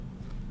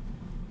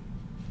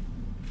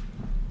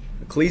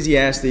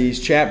Ecclesiastes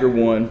chapter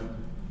 1.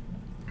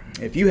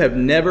 If you have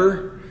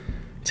never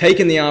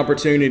taken the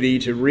opportunity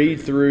to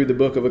read through the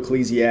book of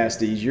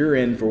Ecclesiastes, you're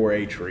in for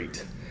a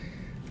treat.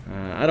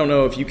 I don't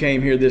know if you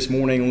came here this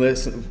morning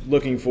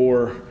looking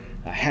for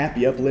a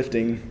happy,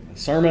 uplifting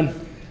sermon,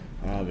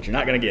 but you're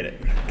not going to get it.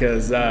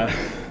 Because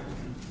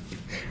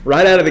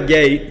right out of the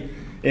gate,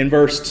 in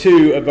verse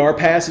 2 of our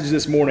passage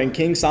this morning,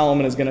 King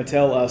Solomon is going to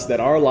tell us that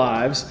our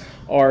lives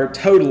are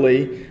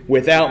totally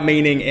without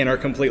meaning and are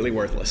completely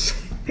worthless.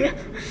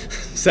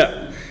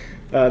 So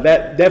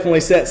that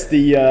definitely sets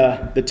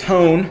the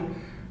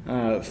tone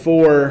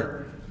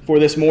for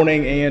this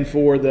morning and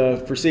for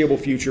the foreseeable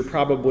future,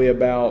 probably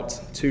about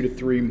 2 to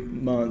 3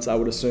 months, I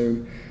would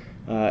assume,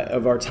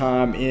 of our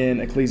time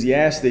in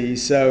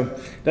Ecclesiastes. So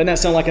doesn't that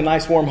sound like a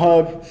nice warm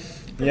hug?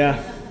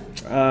 Yeah,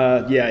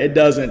 it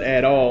doesn't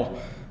at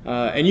all.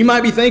 And you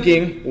might be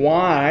thinking,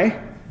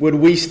 why would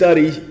we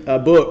study a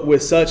book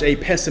with such a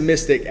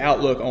pessimistic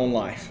outlook on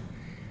life?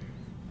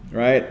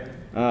 Right?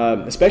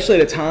 Especially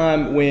at a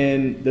time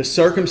when the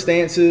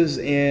circumstances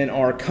in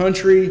our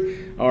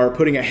country are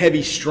putting a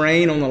heavy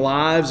strain on the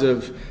lives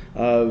of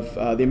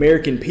the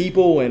American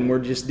people, and we're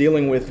just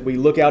we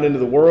look out into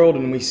the world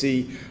and we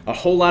see a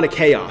whole lot of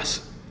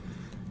chaos.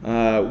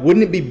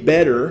 Wouldn't it be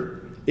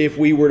better if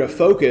we were to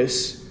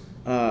focus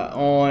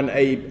on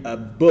a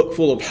book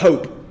full of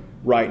hope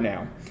right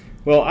now?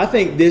 Well, I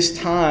think this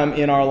time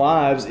in our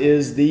lives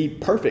is the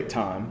perfect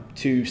time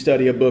to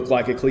study a book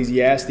like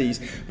Ecclesiastes,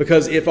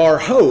 because if our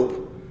hope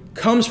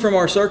comes from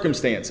our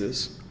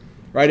circumstances,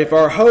 right? If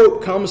our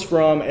hope comes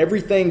from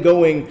everything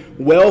going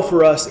well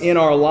for us in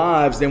our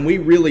lives, then we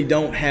really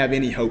don't have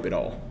any hope at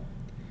all.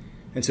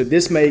 And so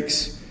this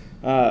makes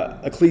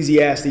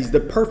Ecclesiastes the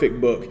perfect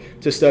book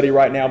to study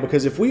right now,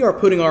 because if we are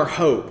putting our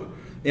hope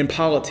in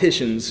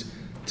politicians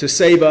to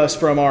save us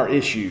from our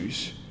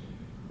issues,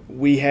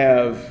 we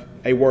have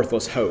a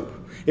worthless hope.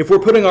 If we're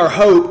putting our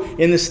hope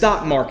in the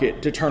stock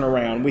market to turn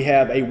around, we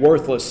have a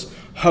worthless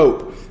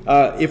hope.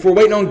 If we're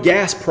waiting on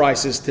gas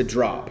prices to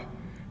drop,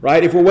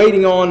 right? If we're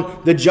waiting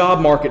on the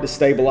job market to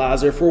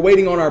stabilize, or if we're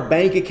waiting on our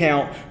bank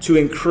account to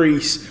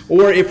increase,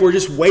 or if we're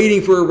just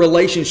waiting for a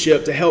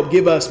relationship to help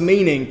give us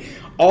meaning,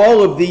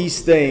 all of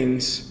these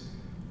things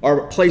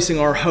are placing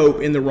our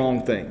hope in the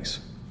wrong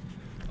things.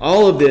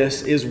 All of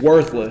this is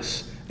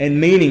worthless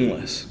and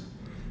meaningless.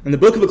 And the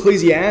book of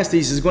Ecclesiastes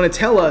is going to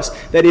tell us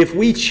that if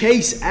we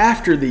chase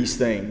after these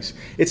things,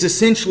 it's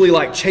essentially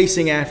like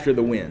chasing after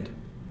the wind.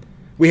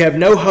 We have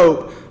no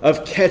hope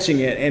of catching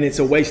it, and it's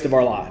a waste of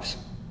our lives.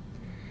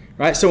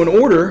 Right? So in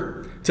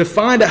order to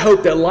find a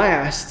hope that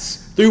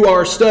lasts through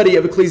our study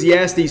of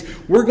Ecclesiastes,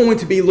 we're going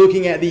to be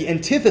looking at the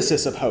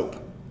antithesis of hope.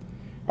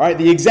 All right,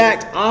 the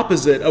exact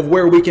opposite of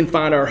where we can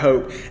find our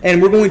hope.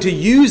 And we're going to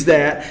use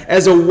that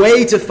as a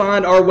way to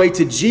find our way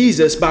to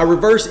Jesus by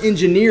reverse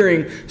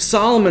engineering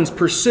Solomon's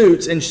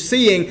pursuits and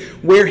seeing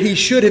where he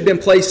should have been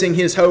placing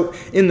his hope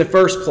in the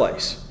first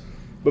place.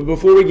 But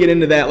before we get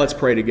into that, let's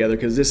pray together,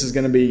 because this is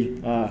going to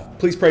be,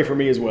 please pray for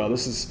me as well.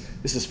 This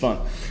is fun.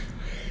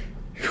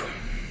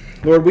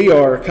 Lord, we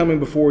are coming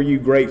before you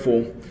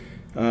grateful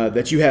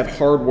that you have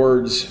hard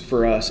words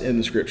for us in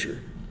the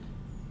Scripture.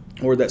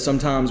 Or that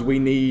sometimes we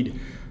need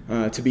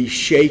to be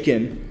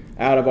shaken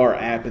out of our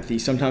apathy.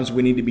 Sometimes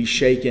we need to be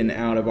shaken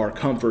out of our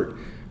comfort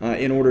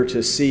in order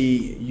to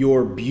see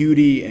your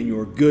beauty and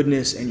your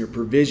goodness and your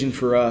provision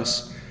for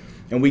us.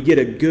 And we get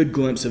a good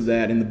glimpse of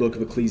that in the book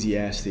of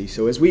Ecclesiastes.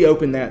 So as we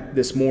open that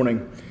this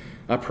morning,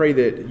 I pray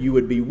that you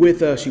would be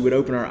with us. You would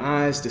open our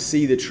eyes to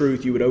see the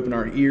truth. You would open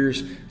our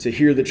ears to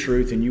hear the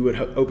truth. And you would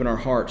open our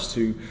hearts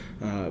to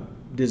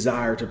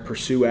desire to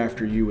pursue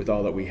after you with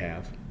all that we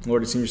have.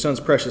 Lord, it's in your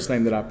Son's precious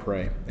name that I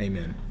pray.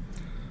 Amen.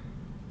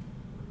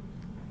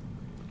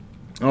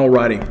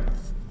 Alrighty.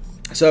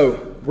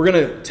 So we're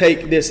going to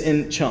take this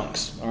in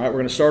chunks. All right, we're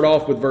going to start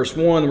off with verse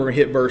 1, then we're going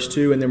to hit verse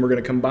 2, and then we're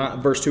going to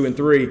combine verse 2 and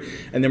 3,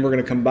 and then we're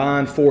going to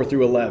combine 4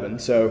 through 11.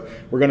 So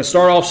we're going to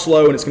start off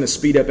slow, and it's going to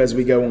speed up as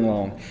we go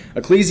along.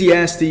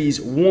 Ecclesiastes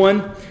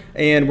 1,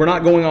 and we're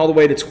not going all the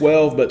way to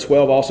 12, but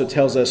 12 also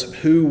tells us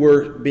who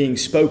we're being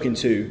spoken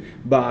to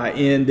by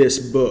in this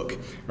book.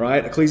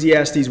 Right?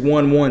 Ecclesiastes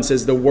 1:1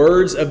 says, "The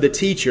words of the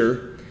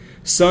teacher,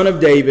 son of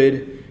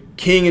David,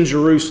 king in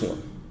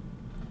Jerusalem."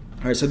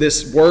 All right, so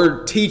this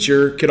word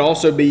teacher could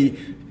also be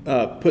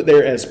put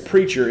there as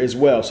preacher as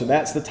well. So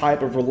that's the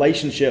type of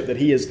relationship that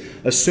he is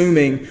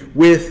assuming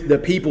with the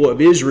people of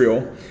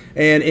Israel.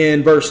 And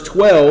in verse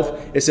 12,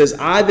 it says,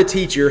 "I, the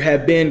teacher,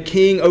 have been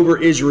king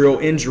over Israel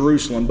in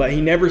Jerusalem," but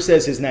he never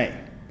says his name.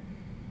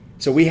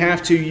 So we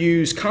have to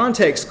use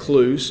context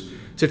clues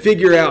to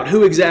figure out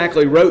who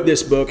exactly wrote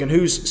this book and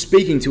who's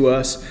speaking to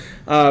us.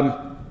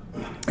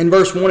 In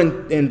verse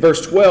 1 and verse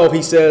 12,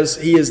 he says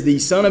he is the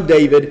son of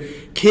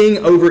David, king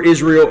over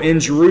Israel in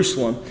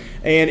Jerusalem.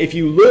 And if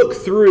you look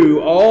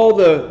through all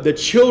the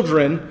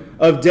children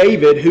of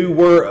David who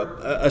were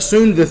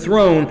assumed the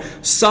throne,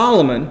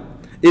 Solomon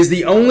is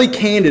the only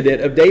candidate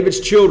of David's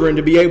children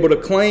to be able to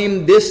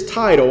claim this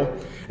title,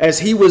 as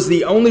he was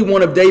the only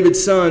one of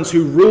David's sons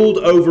who ruled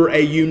over a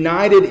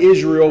united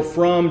Israel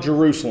from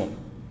Jerusalem.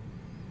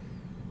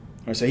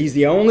 All right, so he's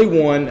the only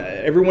one.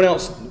 Everyone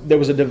else, there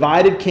was a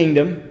divided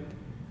kingdom,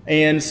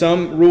 and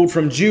some ruled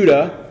from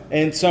Judah,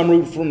 and some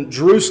ruled from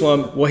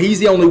Jerusalem. Well, he's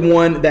the only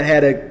one that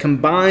had a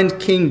combined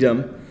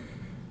kingdom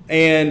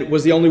and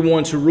was the only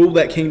one to rule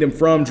that kingdom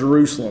from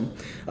Jerusalem.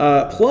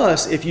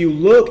 Plus, if you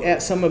look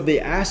at some of the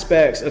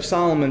aspects of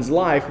Solomon's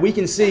life, we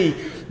can see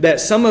that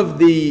some of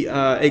the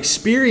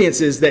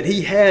experiences that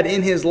he had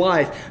in his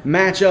life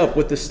match up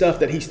with the stuff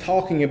that he's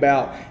talking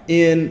about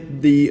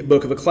in the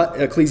book of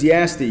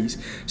Ecclesiastes.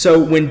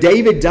 So when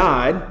David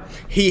died,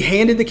 he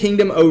handed the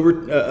kingdom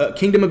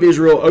of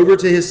Israel over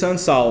to his son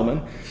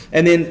Solomon.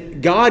 And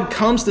then God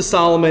comes to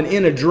Solomon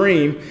in a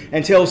dream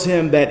and tells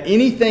him that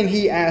anything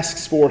he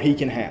asks for, he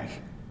can have.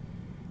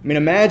 I mean,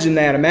 imagine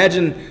that.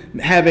 Imagine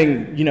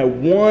having,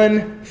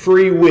 one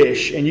free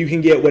wish and you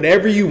can get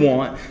whatever you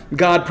want.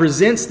 God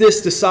presents this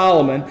to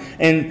Solomon,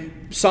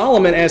 and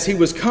Solomon, as he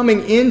was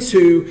coming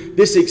into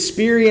this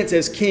experience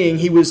as king,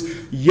 he was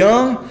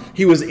young,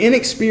 he was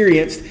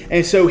inexperienced,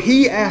 and so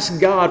he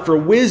asked God for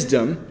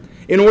wisdom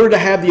in order to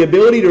have the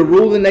ability to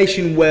rule the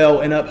nation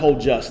well and uphold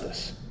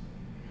justice.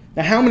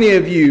 Now, how many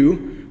of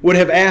you would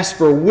have asked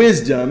for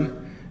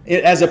wisdom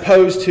as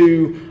opposed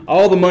to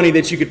all the money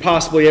that you could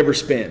possibly ever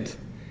spend,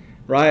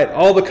 right?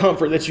 All the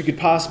comfort that you could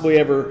possibly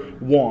ever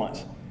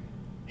want.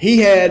 He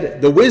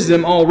had the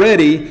wisdom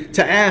already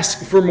to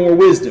ask for more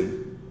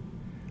wisdom,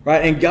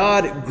 right? And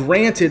God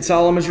granted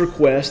Solomon's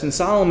request, and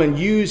Solomon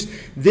used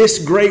this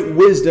great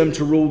wisdom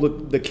to rule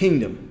the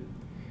kingdom,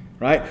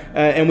 right?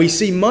 And we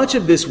see much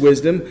of this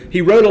wisdom.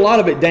 He wrote a lot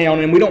of it down,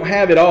 and we don't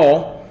have it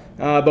all.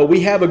 But we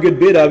have a good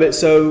bit of it.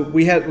 So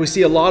we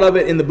see a lot of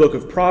it in the book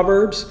of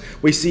Proverbs.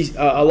 We see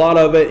a lot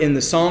of it in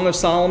the Song of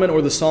Solomon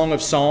or the Song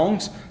of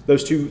Songs.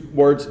 Those two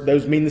words,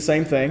 those mean the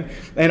same thing.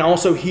 And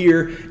also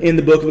here in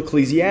the book of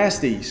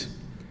Ecclesiastes.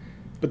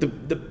 But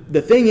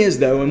the thing is,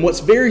 though, and what's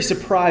very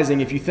surprising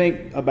if you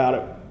think about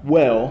it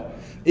well,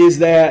 is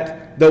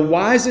that the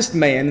wisest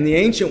man in the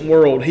ancient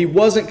world, he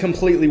wasn't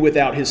completely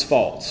without his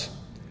faults.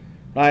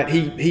 Right?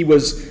 He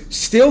was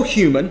still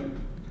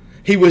human.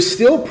 He was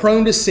still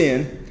prone to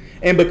sin.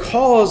 And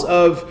because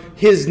of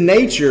his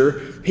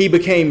nature, he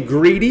became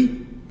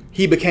greedy,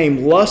 he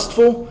became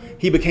lustful,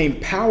 he became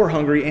power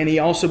hungry, and he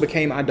also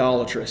became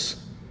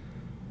idolatrous.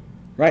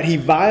 Right? He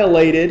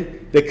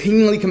violated the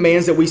kingly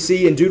commands that we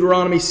see in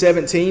Deuteronomy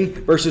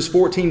 17, verses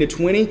 14 to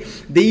 20.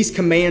 These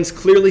commands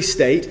clearly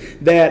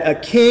state that a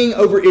king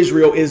over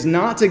Israel is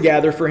not to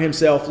gather for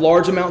himself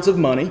large amounts of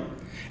money,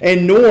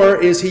 and nor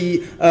is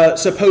he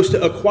supposed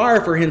to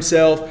acquire for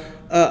himself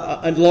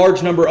a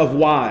large number of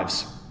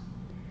wives.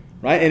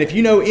 Right? And if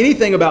you know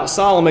anything about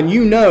Solomon,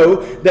 you know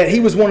that he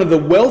was one of the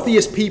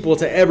wealthiest people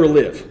to ever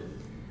live.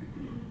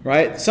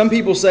 Right? Some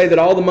people say that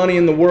all the money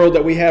in the world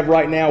that we have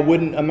right now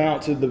wouldn't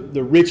amount to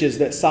the riches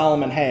that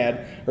Solomon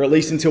had, or at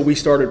least until we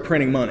started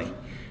printing money.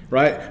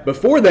 Right?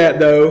 Before that,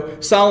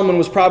 though, Solomon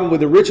was probably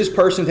the richest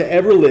person to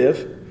ever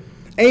live.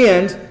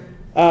 And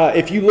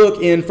if you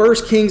look in 1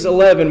 Kings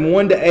 11,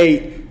 1 to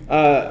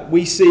 8,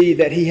 we see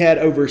that he had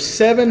over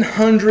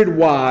 700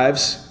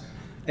 wives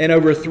and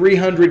over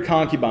 300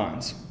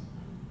 concubines.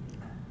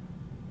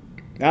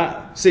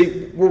 Now,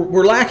 see,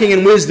 we're lacking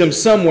in wisdom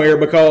somewhere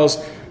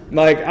because,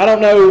 I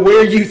don't know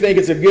where you think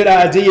it's a good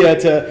idea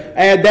to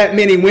add that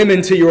many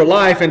women to your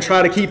life and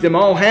try to keep them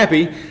all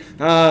happy,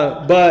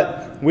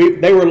 but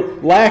they were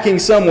lacking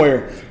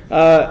somewhere.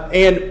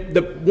 And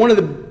one of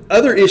the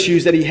other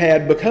issues that he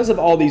had because of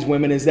all these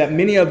women is that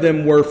many of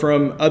them were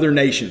from other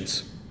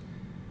nations,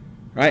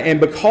 right? And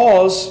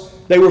because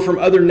they were from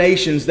other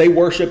nations, they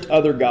worshipped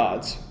other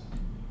gods.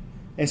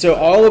 And so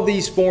all of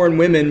these foreign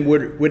women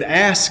would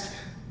ask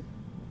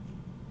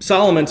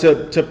Solomon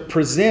to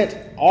present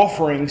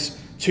offerings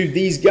to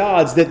these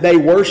gods that they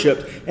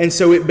worshipped. And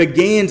so it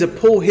began to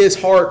pull his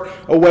heart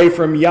away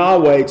from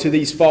Yahweh to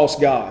these false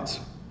gods.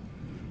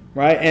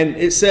 Right? And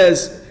it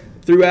says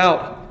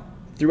throughout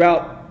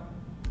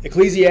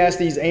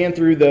Ecclesiastes and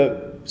through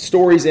the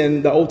stories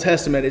in the Old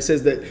Testament, it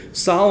says that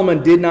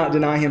Solomon did not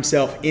deny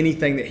himself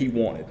anything that he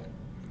wanted.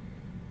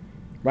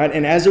 Right?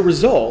 And as a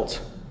result,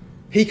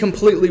 he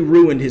completely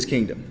ruined his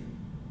kingdom.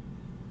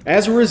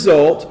 As a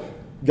result,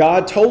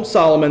 God told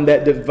Solomon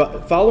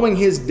that following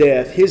his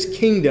death, his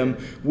kingdom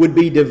would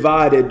be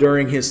divided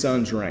during his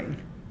son's reign.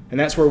 And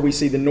that's where we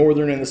see the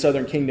northern and the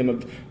southern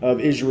kingdom of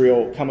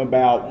Israel come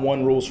about.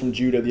 One rules from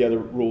Judah, the other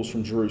rules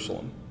from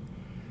Jerusalem.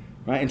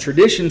 Right? And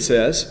tradition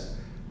says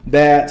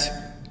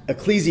that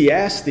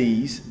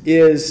Ecclesiastes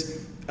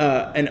is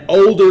an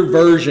older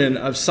version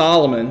of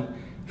Solomon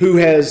who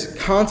has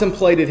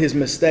contemplated his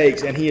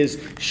mistakes and he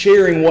is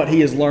sharing what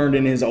he has learned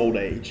in his old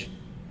age.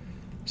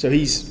 So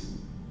he's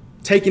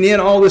taking in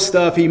all this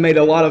stuff. He made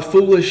a lot of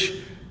foolish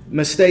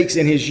mistakes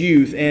in his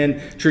youth,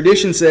 and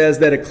tradition says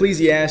that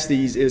Ecclesiastes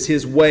is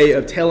his way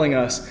of telling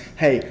us,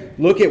 hey,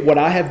 look at what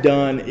I have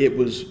done. It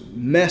was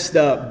messed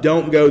up.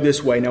 Don't go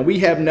this way. Now, we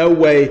have no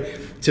way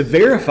to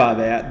verify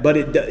that, but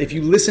if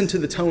you listen to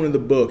the tone of the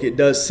book, it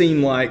does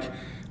seem like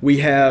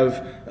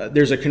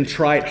there's a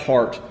contrite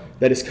heart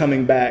that is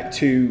coming back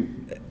to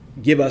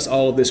give us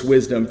all of this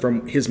wisdom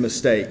from his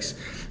mistakes.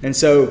 And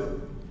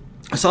so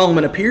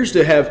Solomon appears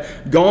to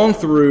have gone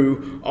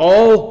through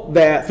all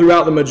that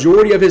throughout the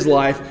majority of his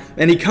life,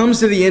 and he comes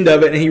to the end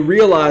of it and he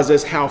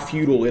realizes how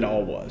futile it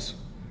all was.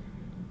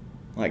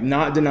 Like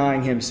not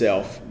denying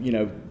himself,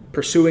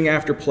 pursuing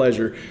after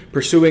pleasure,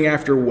 pursuing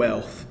after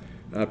wealth,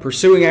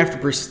 pursuing after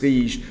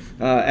prestige.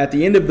 At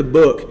the end of the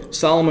book,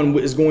 Solomon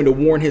is going to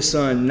warn his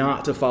son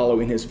not to follow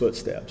in his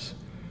footsteps.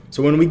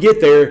 So when we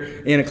get there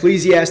in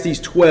Ecclesiastes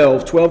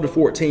 12 to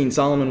 14,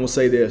 Solomon will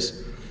say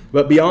this: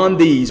 "But beyond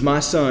these, my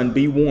son,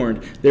 be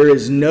warned, there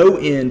is no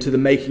end to the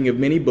making of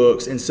many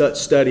books, and such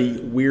study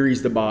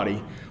wearies the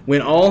body.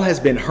 When all has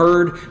been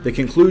heard, the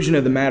conclusion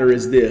of the matter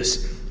is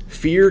this: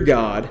 fear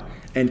God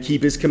and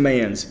keep his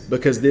commands,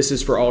 because this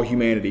is for all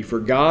humanity. For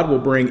God will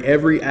bring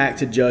every act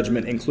to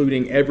judgment,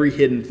 including every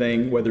hidden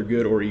thing, whether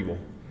good or evil."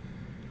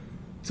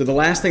 So the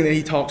last thing that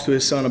he talks to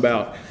his son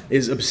about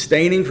is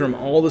abstaining from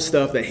all the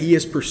stuff that he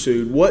has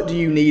pursued. What do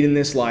you need in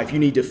this life? You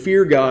need to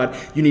fear God.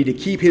 You need to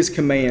keep his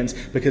commands,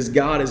 because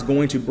God is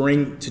going to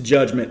bring to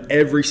judgment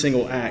every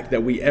single act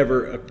that we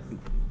ever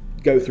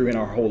go through in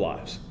our whole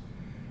lives.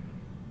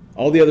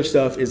 All the other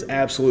stuff is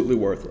absolutely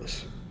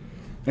worthless.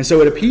 And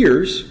so it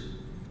appears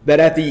that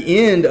at the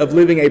end of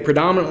living a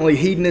predominantly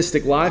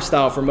hedonistic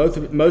lifestyle for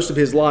most of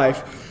his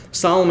life,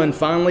 Solomon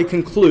finally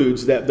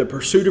concludes that the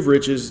pursuit of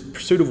riches,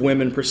 pursuit of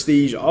women,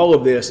 prestige, all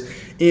of this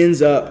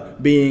ends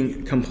up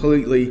being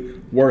completely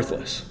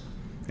worthless.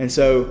 And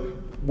so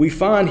we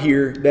find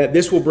here that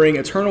this will bring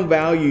eternal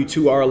value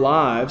to our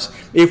lives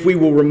if we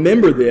will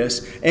remember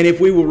this, and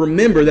if we will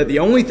remember that the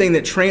only thing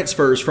that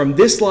transfers from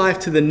this life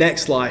to the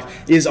next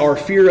life is our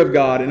fear of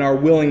God and our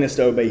willingness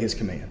to obey his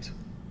commands.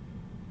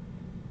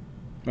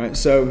 Right,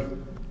 so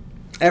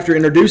after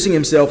introducing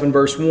himself in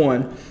verse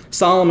 1,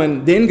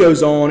 Solomon then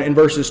goes on in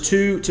verses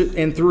 2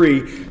 and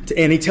 3,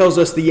 and he tells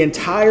us the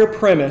entire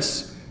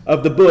premise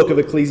of the book of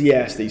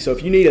Ecclesiastes. So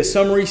if you need a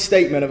summary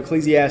statement of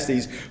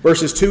Ecclesiastes,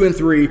 verses 2 and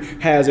 3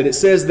 has it. It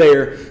says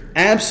there,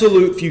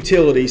 "Absolute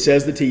futility,"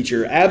 says the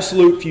teacher,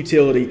 "absolute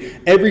futility.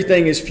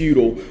 Everything is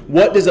futile.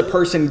 What does a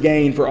person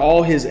gain for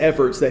all his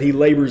efforts that he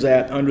labors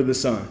at under the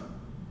sun?"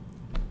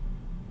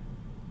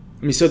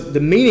 So the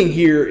meaning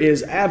here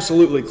is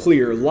absolutely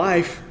clear.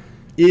 Life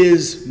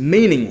is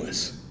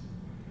meaningless.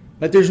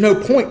 That there's no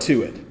point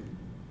to it.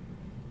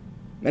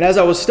 And as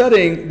I was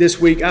studying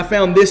this week, I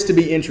found this to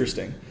be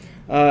interesting.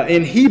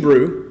 In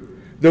Hebrew,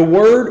 the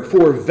word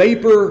for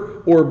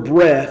vapor or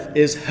breath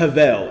is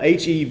havel,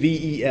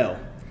 Hevel.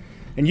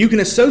 And you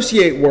can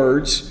associate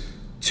words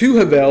to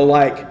havel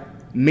like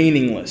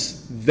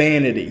meaningless,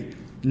 vanity,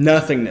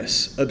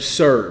 nothingness,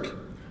 absurd.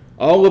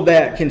 All of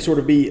that can sort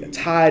of be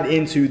tied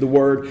into the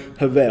word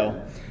havel.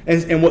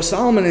 And what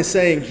Solomon is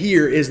saying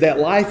here is that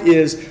life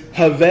is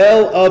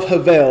havel of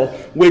havel,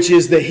 which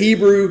is the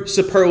Hebrew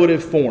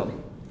superlative form.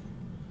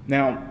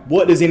 Now,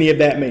 what does any of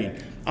that mean?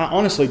 I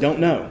honestly don't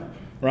know,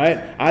 right?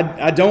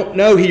 I don't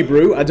know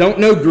Hebrew. I don't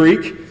know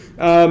Greek.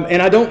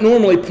 And I don't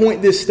normally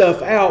point this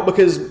stuff out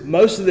because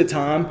most of the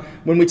time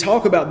when we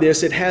talk about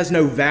this, it has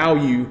no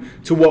value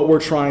to what we're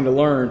trying to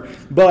learn.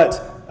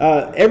 But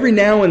every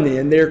now and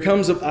then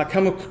I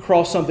come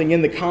across something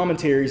in the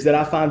commentaries that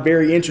I find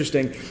very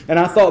interesting, and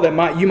I thought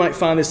that you might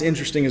find this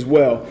interesting as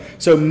well.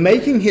 So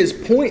making his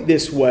point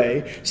this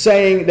way,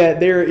 saying that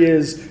there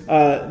is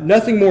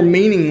nothing more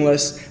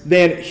meaningless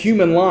than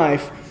human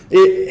life,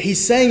 he's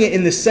saying it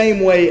in the same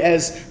way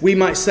as we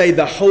might say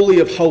the Holy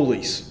of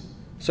Holies.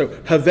 So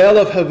Havel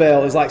of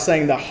Havel is like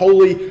saying the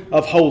Holy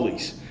of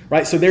Holies,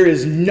 right? So there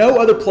is no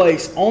other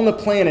place on the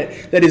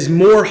planet that is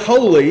more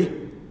holy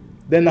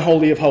than the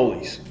Holy of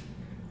Holies,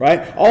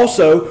 right?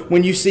 Also,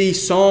 when you see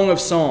Song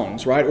of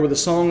Songs, right, or the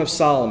Song of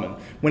Solomon,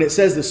 when it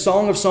says the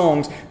Song of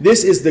Songs,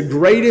 this is the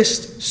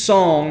greatest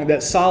song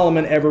that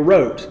Solomon ever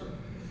wrote.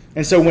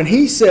 And so when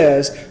he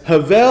says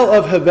Havel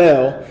of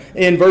Havel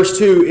in verse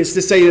 2, it's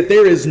to say that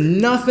there is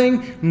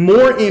nothing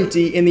more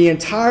empty in the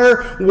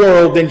entire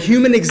world than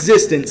human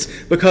existence,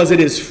 because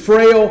it is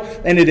frail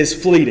and it is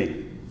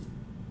fleeting.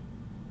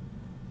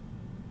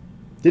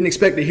 Didn't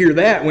expect to hear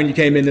that when you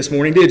came in this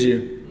morning, did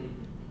you?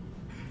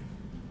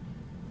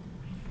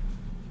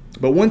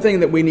 But one thing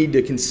that we need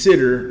to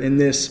consider in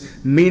this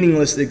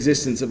meaningless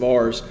existence of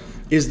ours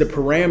is the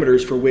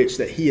parameters for which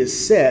that he has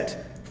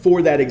set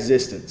for that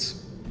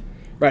existence.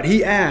 Right?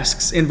 He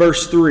asks in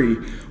verse 3,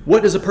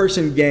 what does a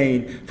person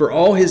gain for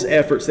all his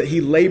efforts that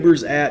he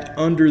labors at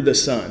under the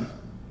sun?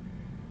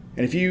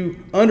 And if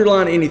you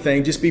underline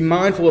anything, just be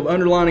mindful of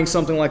underlining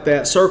something like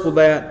that, circle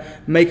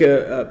that, make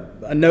a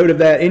note of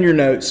that in your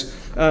notes.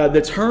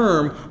 The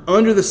term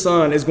under the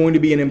sun is going to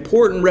be an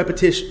important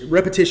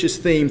repetitious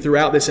theme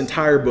throughout this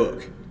entire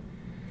book.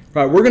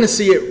 Right, we're going to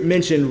see it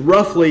mentioned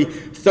roughly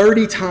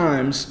 30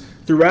 times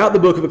throughout the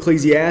book of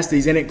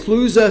Ecclesiastes, and it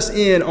clues us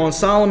in on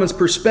Solomon's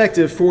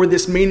perspective for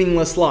this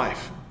meaningless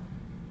life.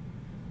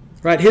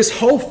 Right, his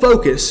whole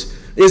focus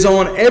is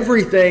on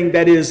everything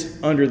that is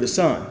under the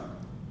sun.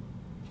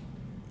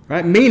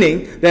 Right,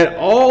 meaning that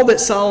all that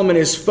Solomon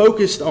is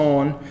focused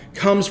on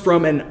comes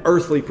from an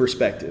earthly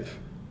perspective.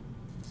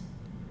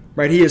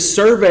 Right? He has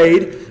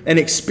surveyed and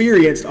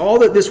experienced all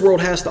that this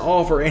world has to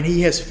offer, and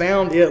he has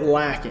found it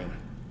lacking.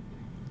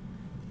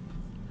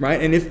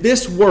 Right? And if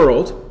this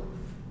world,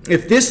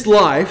 if this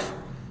life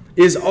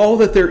is all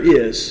that there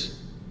is,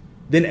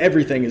 then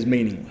everything is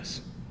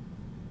meaningless.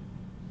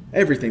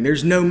 Everything.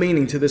 There's no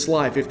meaning to this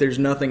life if there's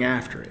nothing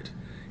after it,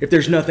 if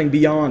there's nothing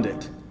beyond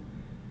it.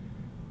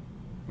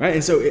 Right?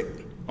 And so,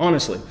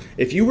 honestly,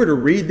 if you were to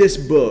read this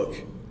book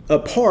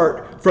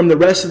apart from the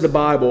rest of the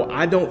Bible,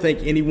 I don't think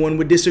anyone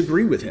would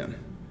disagree with him.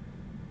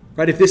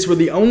 Right? If this were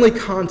the only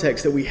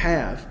context that we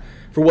have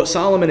for what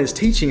Solomon is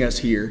teaching us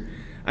here,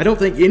 I don't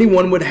think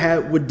anyone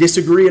would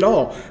disagree at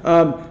all.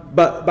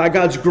 But by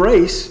God's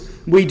grace,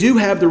 we do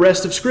have the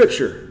rest of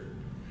Scripture.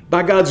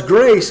 By God's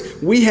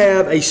grace, we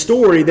have a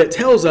story that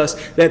tells us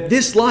that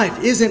this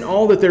life isn't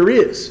all that there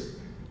is.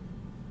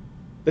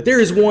 That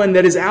there is one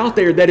that is out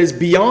there that is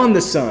beyond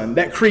the sun,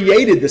 that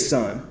created the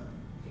sun.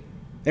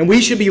 And we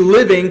should be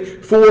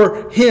living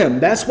for him.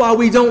 That's why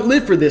we don't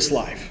live for this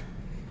life.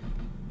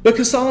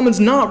 Because Solomon's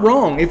not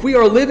wrong. If we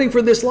are living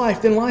for this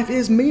life, then life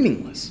is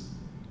meaningless.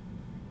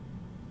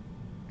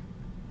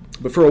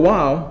 But for a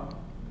while,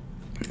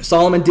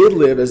 Solomon did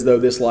live as though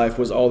this life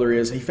was all there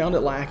is. He found it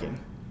lacking.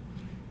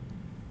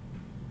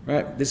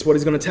 Right? This is what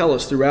he's going to tell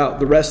us throughout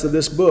the rest of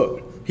this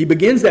book. He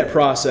begins that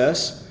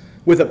process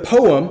with a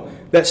poem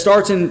that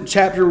starts in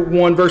chapter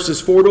 1, verses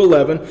 4 to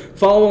 11.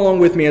 Follow along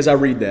with me as I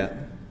read that.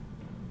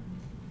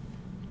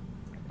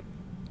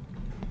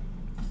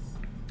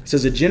 It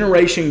says, "A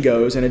generation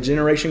goes and a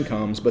generation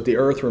comes, but the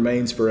earth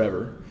remains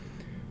forever.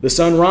 The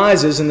sun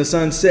rises and the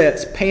sun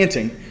sets,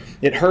 panting.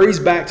 It hurries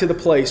back to the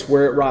place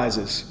where it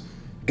rises.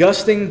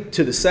 Gusting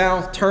to the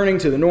south, turning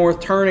to the north,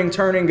 turning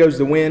goes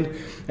the wind,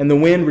 and the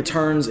wind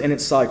returns in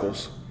its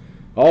cycles.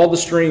 All the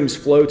streams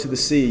flow to the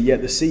sea,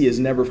 yet the sea is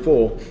never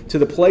full. To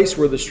the place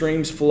where the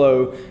streams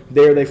flow,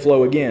 there they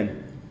flow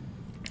again.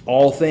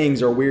 All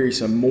things are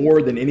wearisome,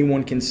 more than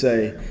anyone can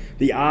say.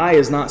 The eye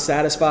is not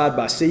satisfied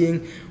by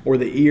seeing, or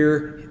the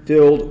ear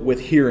filled with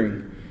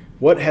hearing.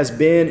 What has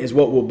been is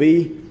what will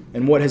be,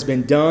 and what has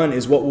been done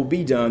is what will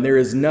be done. There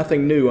is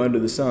nothing new under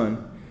the sun.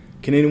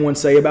 Can anyone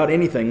say about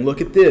anything,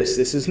 'Look at this,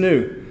 this is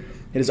new'?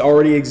 It has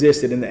already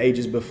existed in the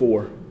ages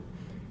before.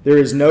 There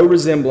is no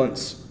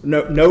remembrance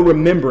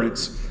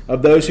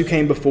of those who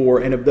came before,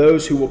 and of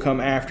those who will come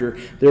after.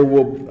 There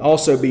will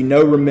also be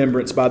no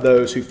remembrance by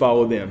those who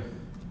follow them."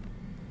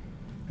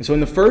 And so in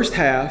the first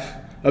half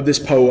of this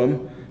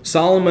poem,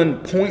 Solomon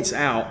points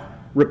out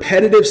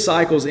repetitive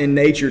cycles in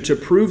nature to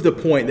prove the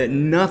point that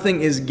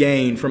nothing is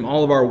gained from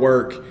all of our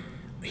work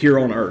here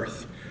on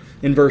earth.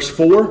 In verse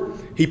 4,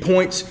 he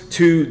points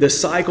to the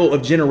cycle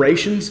of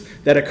generations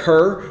that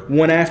occur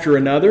one after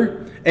another,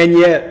 and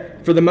yet,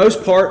 for the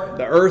most part,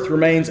 the earth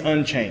remains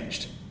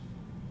unchanged.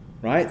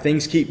 Right?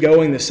 Things keep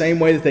going the same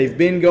way that they've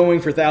been going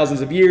for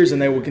thousands of years,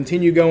 and they will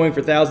continue going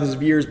for thousands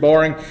of years,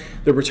 barring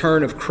the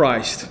return of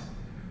Christ.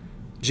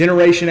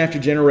 Generation after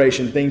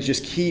generation, things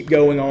just keep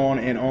going on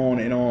and on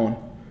and on.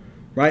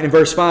 Right? In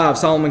verse 5,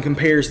 Solomon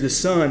compares the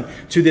sun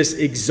to this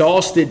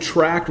exhausted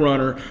track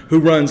runner who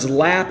runs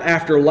lap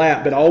after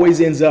lap, but always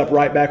ends up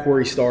right back where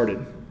he started.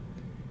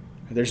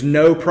 There's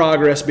no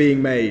progress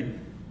being made.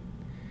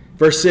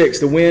 Verse 6,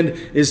 the wind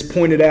is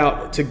pointed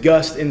out to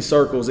gust in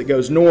circles. It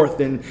goes north,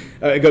 then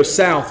it goes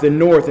south, then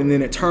north, and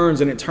then it turns,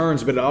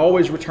 but it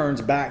always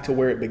returns back to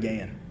where it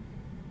began.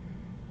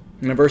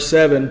 And in verse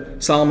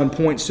 7, Solomon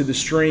points to the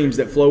streams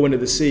that flow into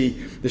the sea.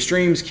 The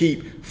streams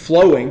keep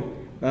flowing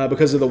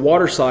because of the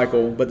water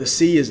cycle, but the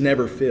sea is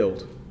never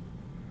filled.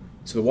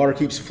 So the water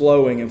keeps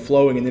flowing, and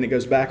then it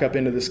goes back up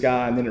into the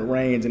sky, and then it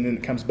rains, and then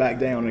it comes back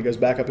down, and it goes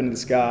back up into the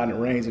sky, and it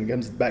rains, and it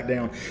comes back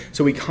down.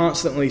 So we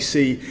constantly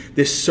see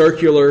this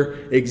circular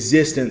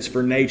existence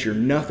for nature.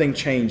 Nothing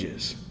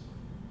changes.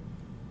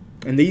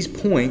 And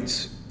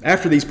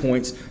after these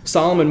points,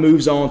 Solomon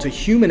moves on to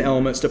human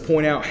elements to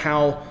point out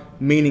how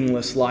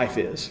meaningless life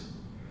is.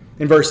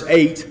 In verse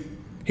 8,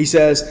 he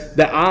says,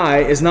 "The eye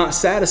is not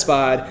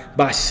satisfied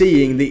by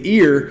seeing, the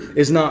ear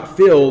is not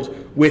filled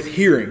with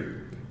hearing."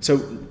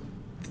 So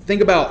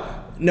think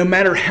about, no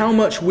matter how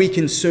much we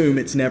consume,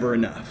 it's never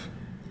enough.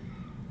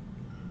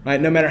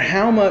 Right? No matter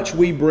how much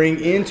we bring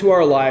into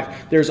our life,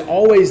 there's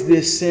always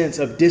this sense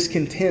of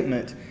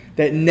discontentment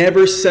that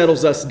never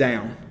settles us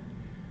down.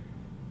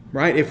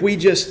 Right? If we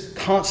just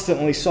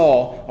constantly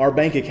saw our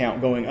bank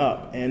account going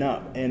up and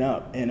up and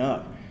up and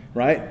up,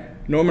 right?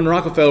 Norman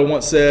Rockefeller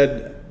once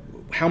said,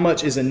 "How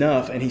much is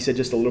enough?" And he said,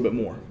 "Just a little bit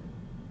more.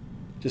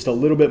 Just a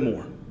little bit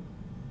more."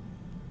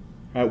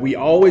 Right? We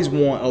always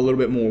want a little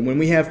bit more. When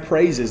we have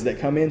praises that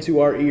come into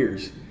our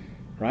ears,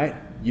 right?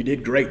 "You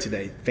did great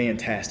today.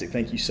 Fantastic.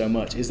 Thank you so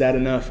much." Is that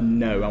enough?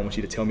 No. I want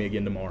you to tell me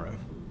again tomorrow.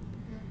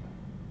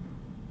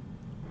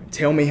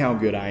 Tell me how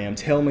good I am.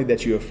 Tell me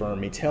that you affirm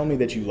me. Tell me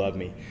that you love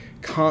me.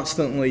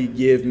 Constantly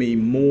give me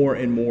more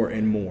and more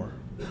and more.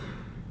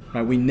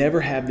 Right? We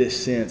never have this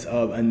sense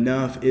of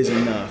enough is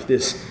enough.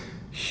 This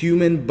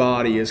human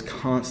body is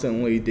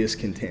constantly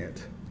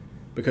discontent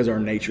because our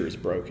nature is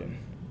broken.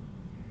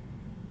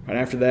 Right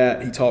after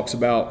that, he talks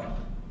about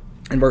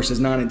in verses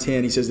 9 and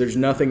 10, he says there's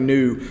nothing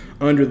new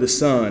under the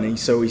sun. And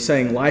so he's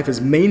saying life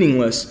is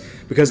meaningless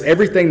because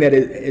everything that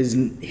is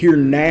here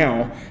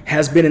now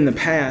has been in the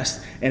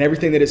past, and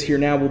everything that is here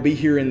now will be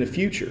here in the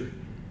future.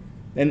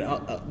 And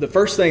the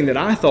first thing that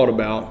I thought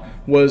about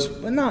was,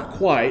 well, not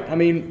quite. I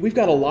mean, we've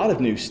got a lot of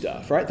new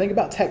stuff, right? Think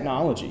about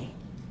technology.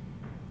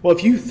 Well,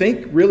 if you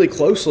think really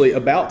closely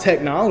about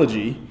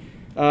technology,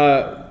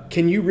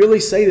 can you really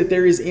say that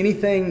there is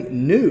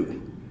anything new?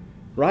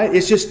 Right?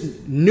 It's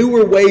just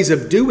newer ways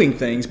of doing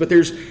things, but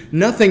there's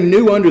nothing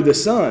new under the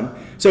sun.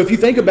 So if you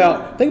think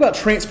about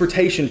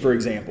transportation, for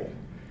example,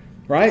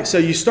 right? So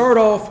you start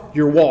off,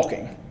 you're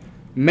walking,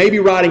 maybe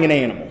riding an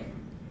animal.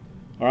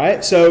 All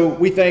right? So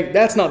we think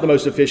that's not the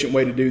most efficient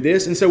way to do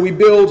this, and so we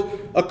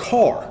build a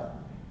car.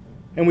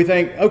 And we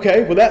think,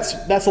 okay, well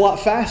that's a lot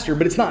faster,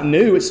 but it's not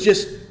new, it's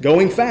just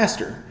going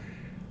faster.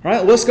 All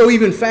right? Let's go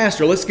even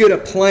faster. Let's get a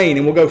plane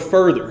and we'll go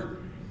further.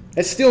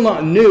 It's still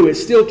not new.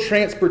 It's still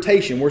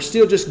transportation. We're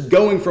still just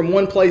going from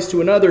one place to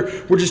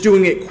another. We're just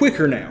doing it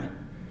quicker now.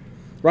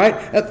 Right?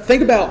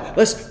 Think about,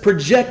 let's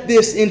project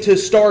this into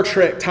Star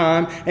Trek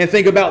time and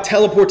think about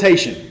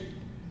teleportation.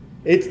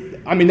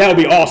 That would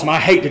be awesome. I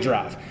hate to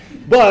drive.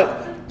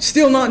 But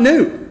still not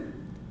new.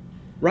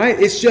 Right?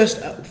 It's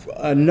just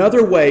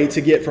another way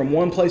to get from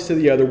one place to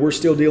the other. We're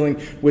still dealing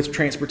with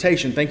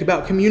transportation. Think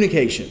about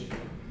communication.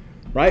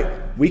 Right?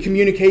 We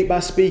communicate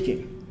by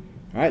speaking.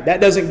 Right?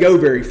 That doesn't go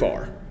very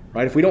far.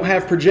 Right? If we don't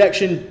have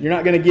projection, you're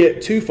not going to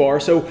get too far.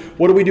 So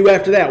what do we do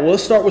after that? Well,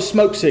 let's start with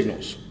smoke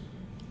signals.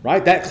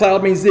 Right? That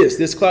cloud means this.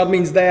 This cloud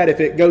means that. If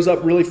it goes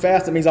up really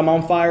fast, it means I'm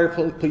on fire.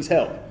 Please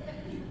help.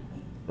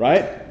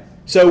 Right?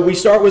 So we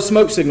start with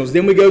smoke signals.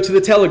 Then we go to the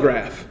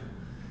telegraph.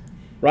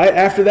 Right?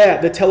 After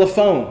that, the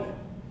telephone.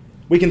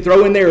 We can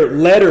throw in there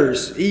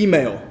letters,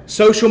 email,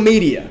 social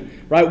media.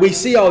 Right? We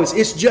see all this.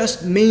 It's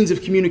just means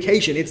of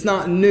communication. It's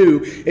not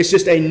new. It's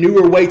just a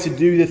newer way to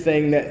do the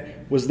thing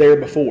that was there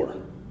before.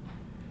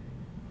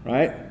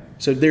 Right?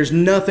 So there's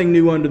nothing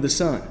new under the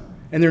sun.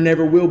 And there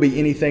never will be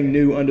anything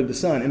new under the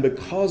sun. And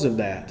because of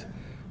that,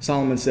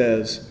 Solomon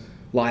says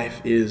life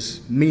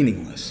is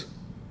meaningless.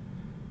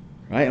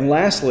 Right? And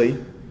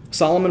lastly,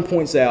 Solomon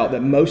points out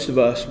that most of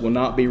us will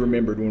not be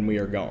remembered when we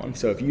are gone.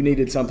 So if you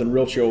needed something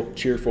real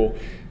cheerful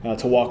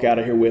to walk out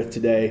of here with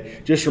today,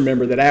 just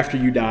remember that after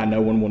you die,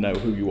 no one will know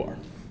who you are.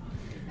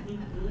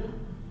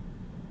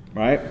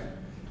 Right?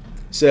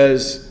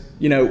 Says,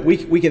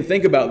 we can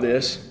think about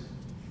this.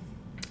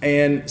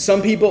 And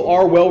some people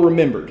are well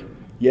remembered.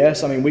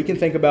 Yes, we can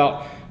think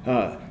about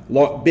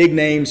big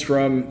names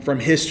from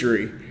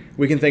history.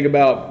 We can think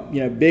about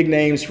big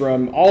names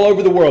from all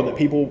over the world that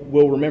people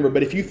will remember.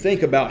 But if you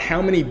think about how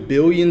many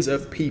billions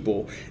of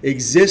people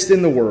exist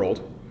in the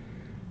world,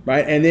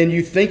 right, and then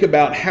you think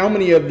about how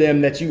many of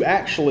them that you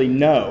actually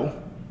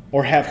know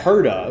or have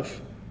heard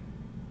of,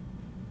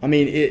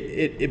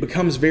 it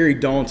becomes very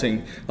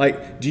daunting.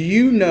 Like, do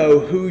you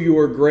know who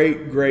your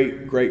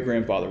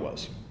great-great-great-grandfather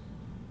was?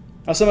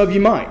 Now, some of you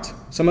might.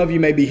 Some of you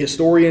may be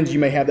historians. You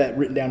may have that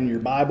written down in your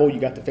Bible. You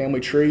got the family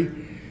tree.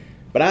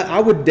 But I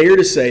would dare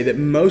to say that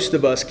most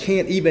of us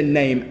can't even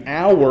name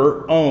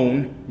our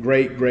own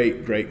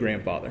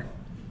great-great-great-grandfather.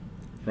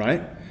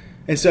 Right?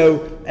 And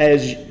so,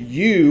 as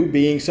you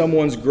being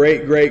someone's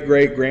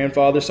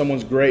great-great-great-grandfather,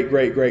 someone's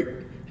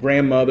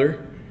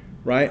great-great-great-grandmother,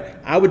 right?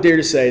 I would dare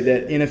to say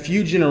that in a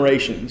few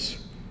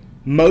generations,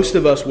 most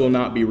of us will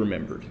not be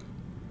remembered.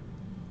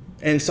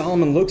 And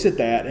Solomon looks at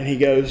that and he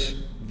goes,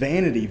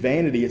 vanity,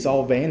 vanity, it's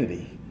all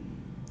vanity.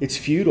 It's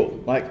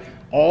futile. Like,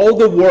 all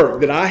the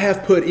work that I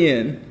have put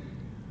in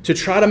to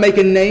try to make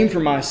a name for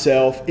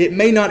myself, it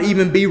may not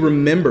even be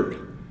remembered.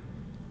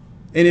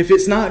 And if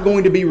it's not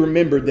going to be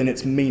remembered, then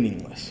it's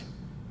meaningless.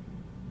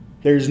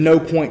 There's no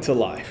point to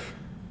life.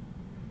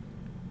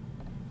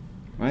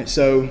 Right?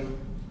 So,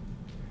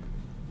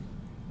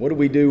 what do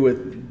we do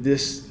with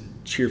this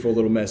cheerful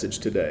little message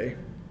today?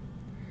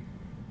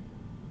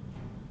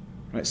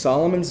 Right?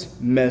 Solomon's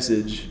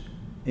message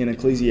in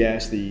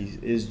Ecclesiastes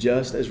is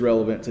just as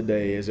relevant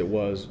today as it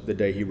was the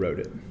day he wrote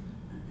it.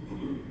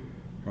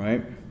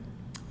 Right?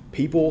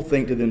 People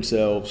think to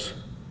themselves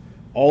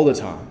all the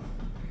time,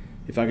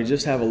 if I could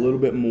just have a little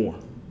bit more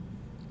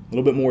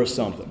of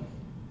something,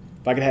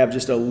 if I could have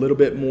just a little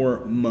bit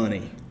more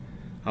money,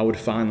 I would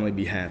finally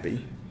be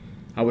happy.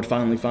 I would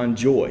finally find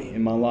joy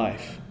in my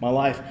life. My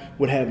life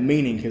would have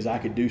meaning because I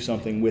could do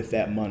something with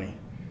that money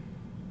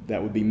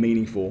that would be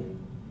meaningful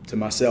to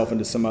myself and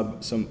to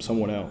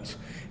someone else.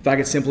 If I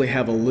could simply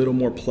have a little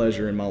more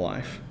pleasure in my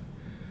life,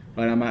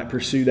 right? I might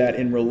pursue that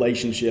in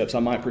relationships. I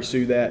might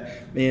pursue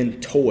that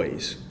in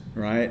toys,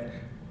 right?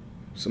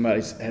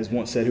 Somebody has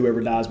once said,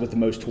 whoever dies with the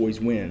most toys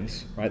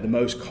wins, right? The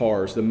most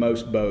cars, the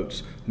most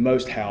boats,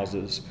 most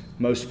houses,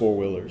 most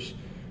four-wheelers,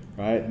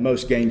 right?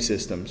 Most game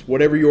systems.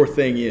 Whatever your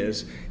thing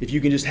is, if you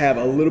can just have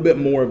a little bit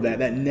more of that,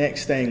 that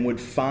next thing would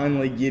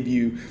finally give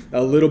you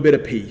a little bit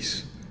of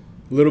peace,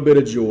 a little bit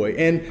of joy.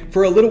 And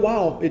for a little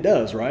while, it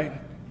does, right?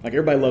 Like,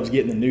 everybody loves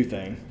getting the new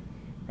thing,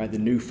 right? The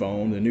new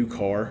phone, the new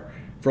car,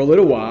 for a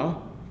little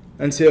while,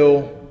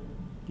 until,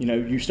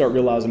 you start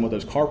realizing what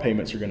those car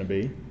payments are going to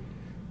be.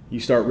 You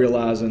start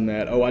realizing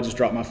that, I just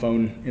dropped my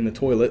phone in the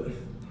toilet.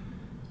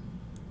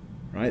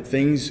 Right?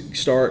 Things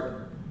start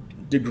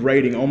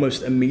degrading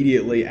almost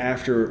immediately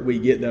after we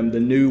get them. The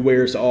new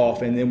wears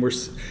off, and then we're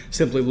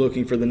simply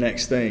looking for the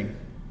next thing.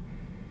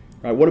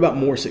 Right? What about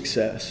more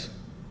success?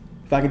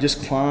 If I could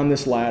just climb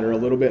this ladder a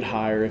little bit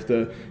higher, if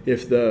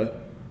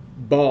the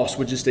boss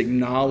would just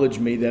acknowledge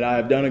me that I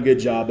have done a good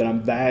job, that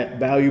I'm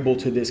valuable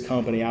to this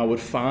company, I would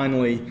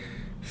finally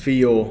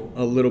feel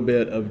a little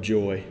bit of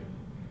joy.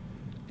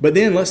 But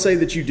then let's say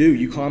that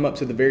you climb up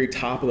to the very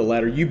top of the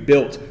ladder. You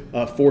built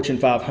a Fortune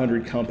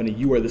 500 company.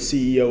 You are the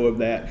CEO of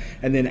that.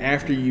 And then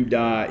after you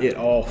die, it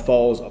all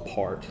falls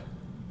apart.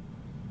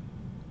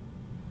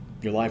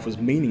 Your life was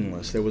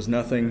meaningless. There was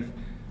nothing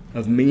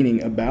of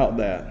meaning about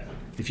that.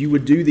 If you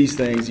would do these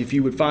things, if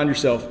you would find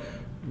yourself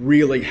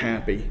really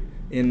happy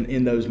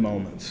in those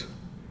moments.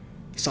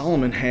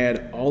 Solomon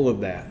had all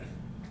of that.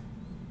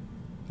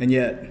 And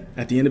yet,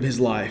 at the end of his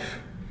life,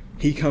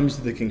 he comes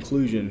to the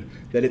conclusion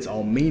that it's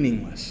all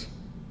meaningless.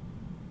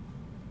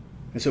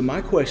 And so my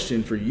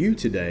question for you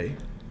today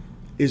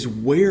is,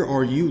 where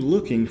are you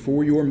looking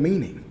for your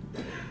meaning?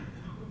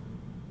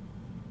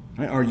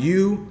 Right? Are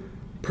you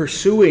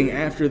pursuing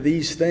after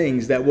these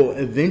things that will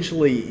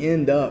eventually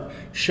end up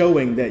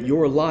showing that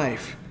your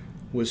life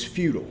was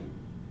futile?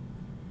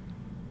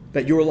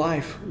 That your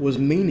life was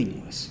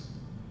meaningless?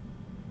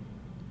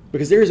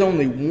 Because there is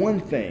only one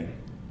thing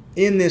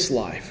in this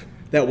life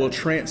that will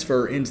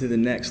transfer into the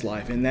next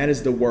life, and that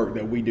is the work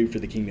that we do for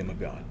the kingdom of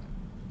God.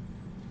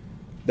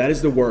 That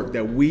is the work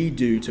that we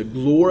do to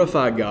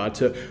glorify God,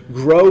 to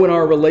grow in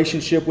our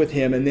relationship with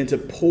Him, and then to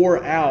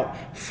pour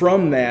out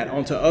from that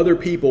onto other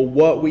people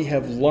what we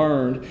have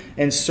learned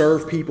and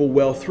serve people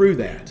well through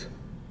that.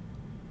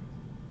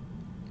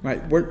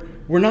 Right?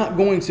 We're not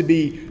going to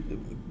be,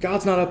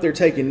 God's not up there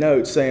taking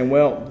notes saying,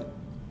 well,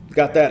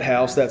 got that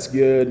house, that's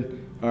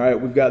good. All right,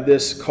 we've got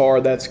this car,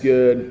 that's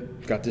good.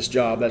 Got this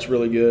job, that's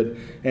really good.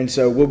 And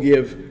so we'll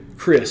give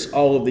Chris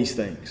all of these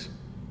things.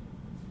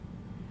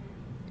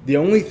 The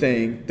only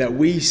thing that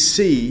we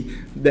see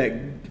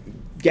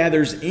that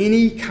gathers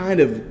any kind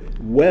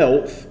of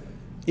wealth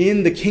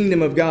in the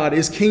kingdom of God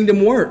is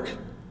kingdom work.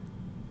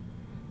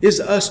 Is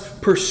us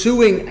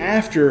pursuing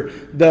after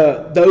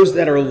those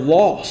that are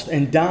lost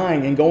and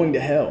dying and going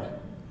to hell.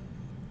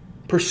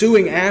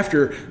 Pursuing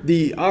after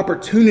the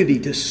opportunity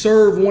to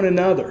serve one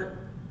another.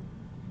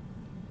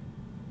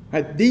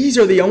 Right? These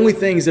are the only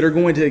things that are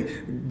going to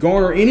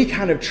garner any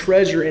kind of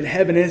treasure in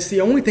heaven, and it's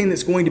the only thing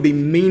that's going to be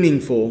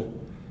meaningful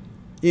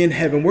in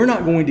heaven. We're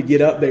not going to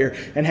get up there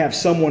and have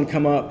someone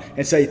come up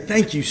and say,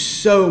 thank you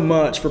so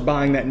much for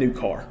buying that new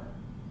car.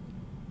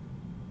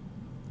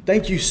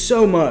 Thank you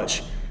so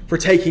much for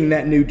taking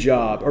that new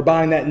job or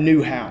buying that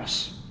new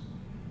house.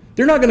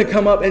 They're not going to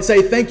come up and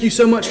say, thank you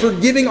so much for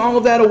giving all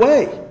of that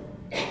away.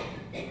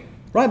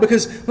 Right?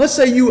 Because let's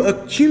say you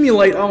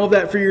accumulate all of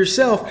that for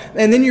yourself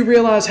and then you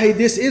realize, hey,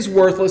 this is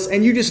worthless,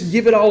 and you just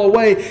give it all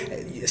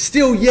away.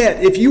 Still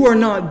yet, if you are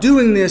not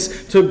doing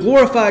this to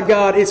glorify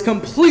God, it's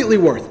completely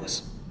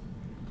worthless.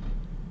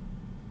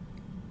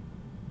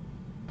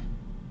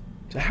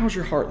 So how's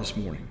your heart this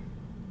morning?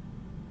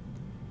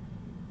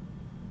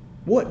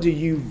 What do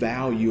you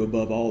value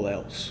above all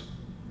else?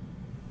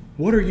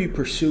 What are you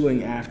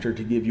pursuing after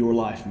to give your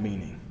life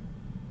meaning?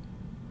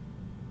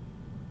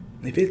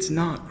 If it's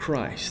not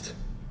Christ,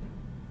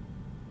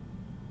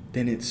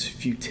 then it's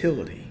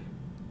futility.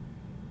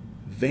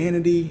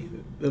 Vanity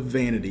of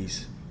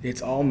vanities.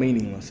 It's all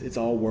meaningless. It's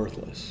all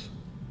worthless.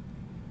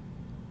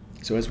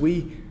 So as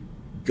we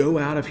go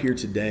out of here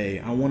today,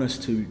 I want us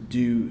to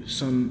do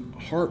some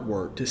heart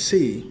work to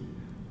see,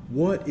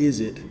 what is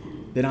it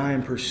that I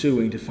am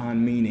pursuing to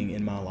find meaning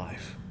in my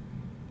life?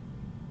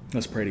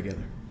 Let's pray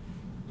together.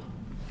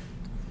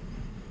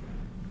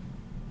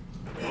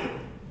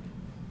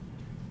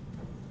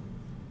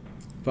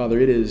 Father,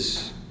 it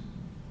is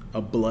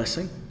a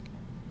blessing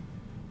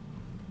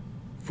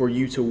for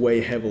you to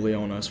weigh heavily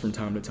on us from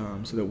time to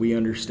time so that we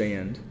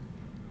understand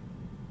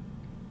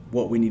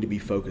what we need to be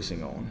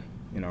focusing on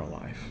in our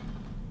life.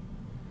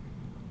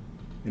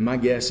 And my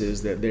guess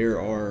is that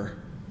there are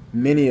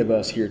many of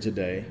us here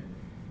today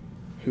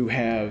who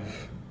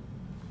have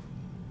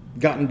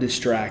gotten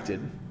distracted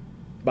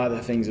by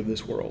the things of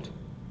this world.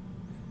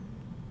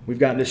 We've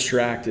gotten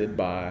distracted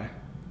by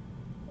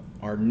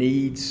our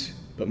needs,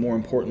 but more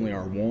importantly,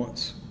 our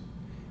wants.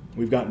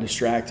 We've gotten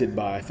distracted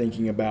by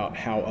thinking about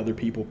how other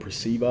people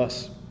perceive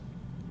us.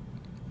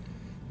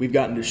 We've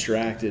gotten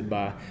distracted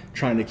by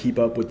trying to keep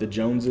up with the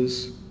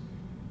Joneses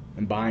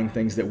and buying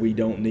things that we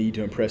don't need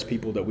to impress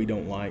people that we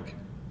don't like.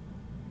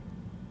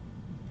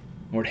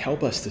 Lord,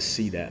 help us to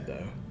see that,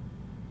 though.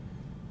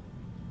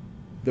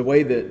 The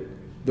way that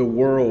the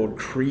world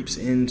creeps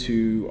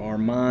into our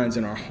minds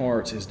and our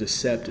hearts is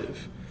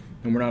deceptive,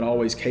 and we're not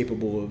always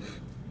capable of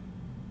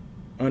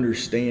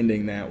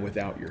understanding that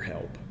without your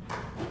help.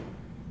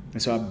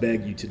 And so I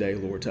beg you today,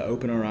 Lord, to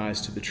open our eyes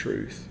to the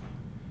truth.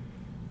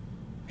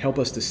 Help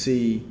us to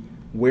see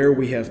where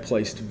we have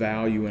placed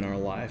value in our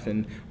life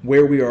and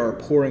where we are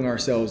pouring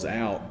ourselves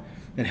out,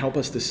 and help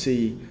us to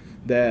see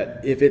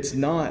that if it's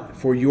not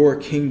for your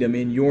kingdom,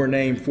 in your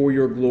name, for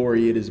your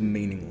glory, it is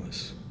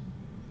meaningless.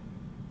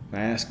 I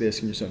ask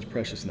this in your Son's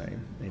precious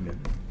name. Amen.